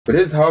So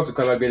this is how to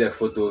color grade a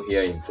photo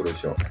here in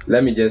Photoshop.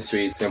 Let me just show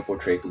you a simple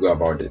trick to go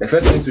about it. The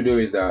first thing to do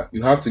is that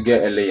you have to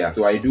get a layer.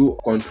 So I do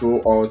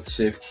Ctrl Alt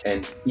Shift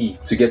and E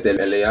to get a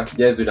layer.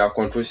 Just do that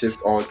Ctrl Shift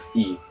Alt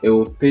E. It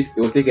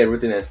will take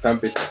everything and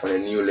stamp it on a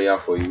new layer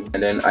for you.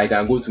 And then I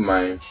can go to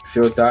my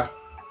filter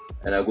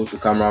and I go to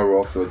camera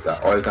raw filter,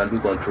 or you can do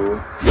Ctrl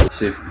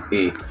Shift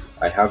A.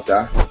 I have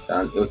that,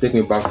 and it will take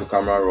me back to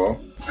camera raw.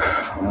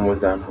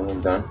 Almost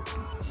done.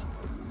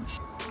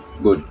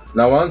 Good.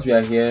 Now once we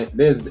are here,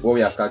 this is what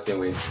we are starting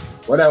with.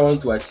 What I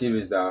want to achieve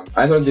is that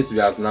I want this to be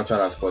as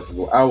natural as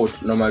possible. I would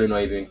normally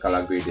not even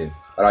color grade this,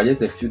 but I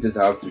just a few things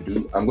I have to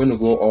do. I'm going to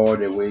go all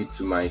the way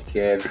to my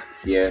curve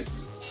here,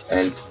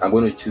 and I'm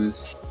going to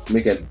choose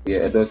make a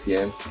dot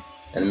here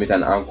and make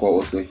an anchor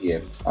also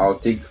here. I'll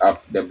take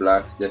up the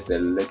blacks just a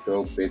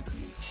little bit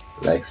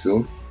like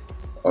so.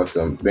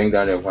 Awesome. Bring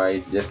down the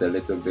white just a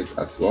little bit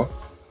as well,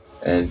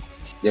 and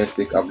just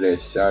take up the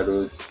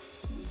shadows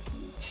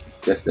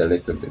just a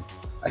little bit.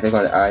 I click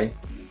on the eye,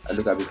 I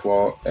look at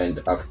before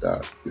and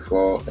after,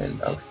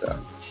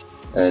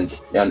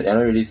 and you're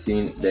not really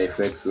seeing the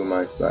effect so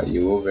much, but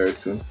you will very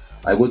soon.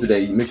 I go to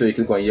the, make sure you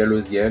click on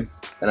yellows here,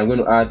 and I'm going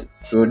to add,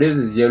 so this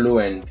is yellow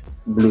and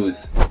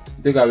blues.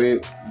 Take away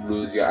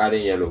blues, you're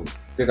adding yellow.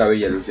 Take away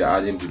yellows, you're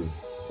adding blue.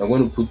 I'm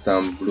going to put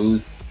some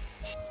blues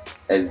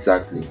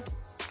exactly,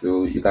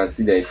 so you can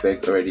see the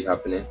effect already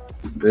happening.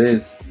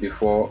 This is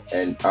before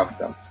and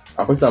after.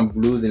 I put some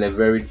blues in a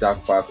very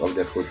dark part of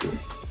the photo.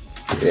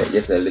 Yeah,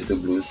 just a little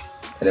blues,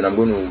 and then I'm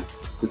going to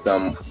put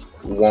some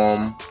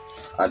warm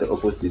at the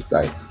opposite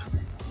side.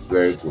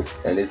 Very good,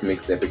 and this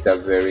makes the picture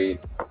very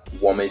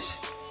warmish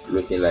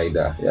looking like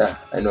that. Yeah,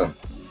 I know.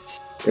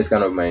 It's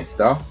kind of my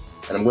style.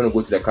 And I'm going to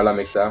go to the color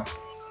mixer. I'm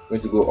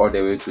going to go all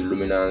the way to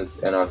luminance,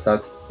 and I'll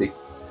start to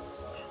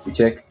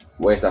check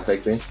where it's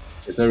affecting.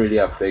 It's not really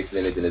affecting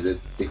anything, is it?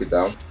 Take it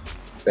down.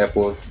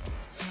 Purples,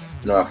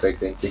 not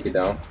affecting. Take it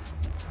down.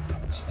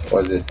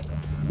 What's this?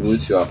 Blue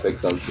should affect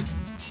something.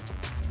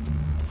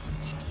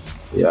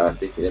 Yeah,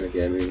 take it, let me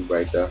get it really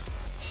brighter.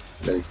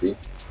 Let me see.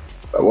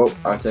 But what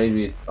I'll tell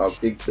you is I'll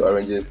take the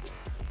oranges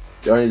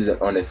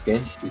on the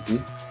skin, you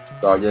see.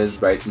 So I'll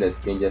just brighten the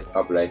skin just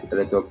up like a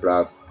little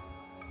plus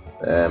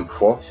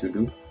 4 should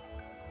do.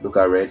 Look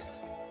at reds.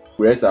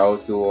 Reds are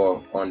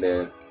also on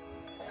the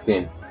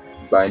skin,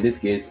 but in this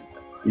case,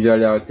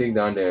 usually I'll take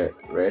down the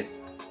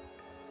reds.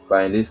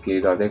 But in this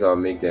case, I think I'll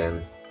make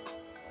them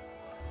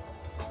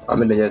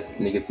just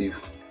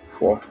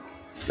 -4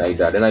 like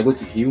that. Then I go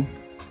to hue.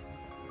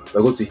 If I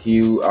go to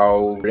hue,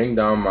 I'll bring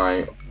down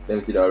my, let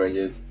me see the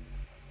oranges.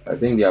 I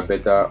think they are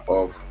better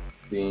off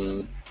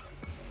being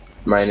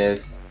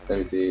minus, let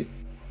me see,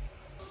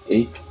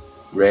 8.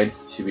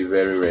 Reds should be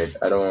very red.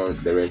 I don't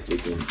want the reds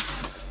looking.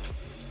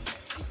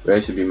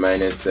 Red should be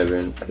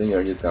 -7. I think the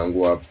oranges can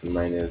go up to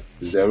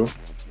 -0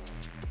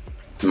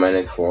 to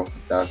 -4.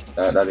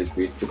 That is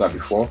great. Look at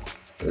before,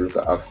 look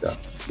at after.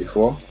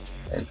 Before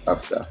and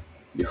after.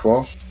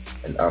 Before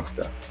and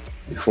after.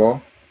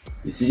 Before,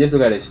 you see, just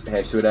look at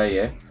her shoulder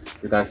here.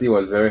 You can see it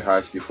was very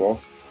harsh before,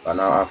 but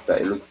now after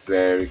it looks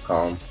very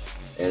calm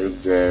and it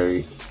looks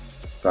very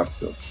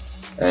subtle.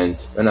 And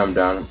when I'm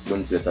done, I'm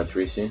going to the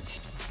saturation,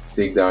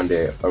 take down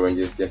the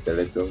oranges just a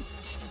little,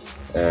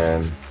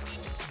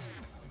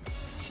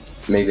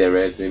 make the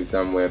reds maybe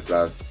somewhere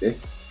plus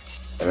this.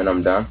 And when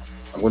I'm done,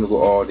 I'm going to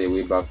go all the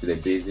way back to the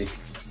basic,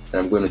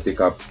 and I'm going to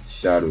take up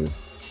shadows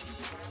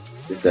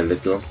just a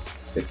little,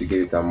 just to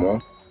give it some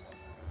more.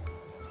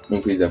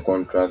 Increase the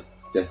contrast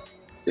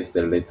just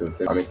a little,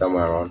 so I mean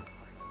somewhere around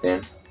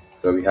 10.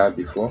 So we had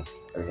before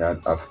and we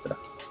had after.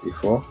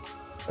 Before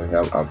and we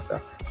have after.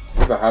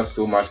 If I have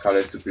so much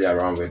colors to play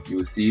around with, you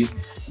will see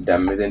the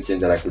amazing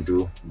things that I could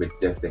do with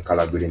just the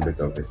color grading bit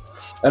of it.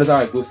 That is how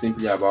I go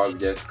simply about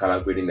just color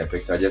grading the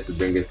picture just to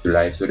bring it to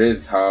life. So this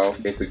is how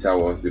this picture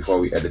was before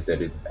we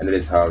edited it, and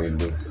this is how it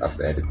looks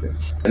after editing.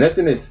 The next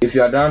thing is, if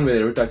you are done with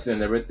the retouching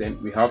and everything,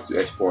 we have to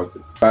export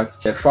it. But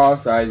the file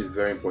size is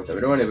very important.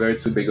 We don't want a very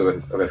too big of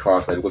a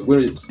file size, because when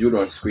it's viewed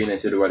on screen and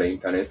shared over the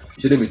internet, it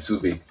shouldn't be too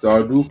big. So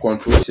I'll do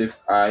Ctrl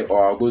Shift I,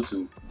 or I'll go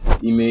to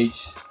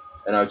image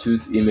and I'll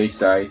choose image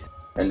size.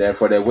 And then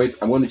for the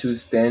width, I'm going to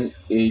choose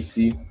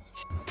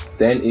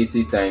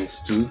 1080 times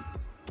 2,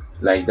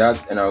 like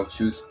that, and I'll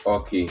choose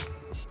OK.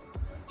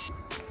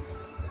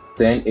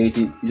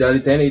 1080, usually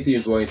 1080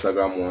 is what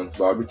Instagram wants,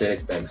 but I'll do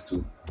 1080 times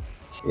 2.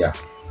 Yeah.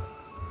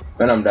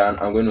 When I'm done,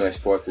 I'm going to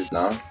export it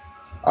now.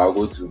 I'll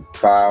go to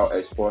File,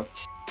 Export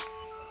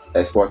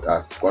as,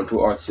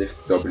 Ctrl Alt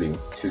Shift W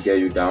to get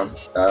you down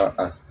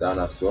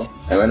as well.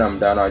 And when I'm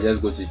done, I'll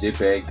just go to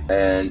JPEG,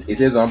 and it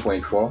says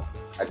 1.4.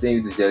 I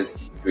think this is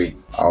just great.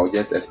 I'll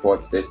just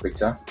export this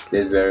picture.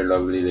 This very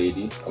lovely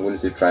lady. I'm going to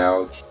say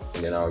tryouts,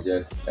 and then I'll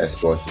just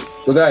export it.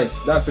 So guys,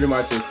 that's pretty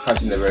much it.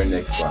 Catch you in the very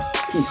next one.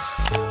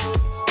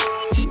 Peace.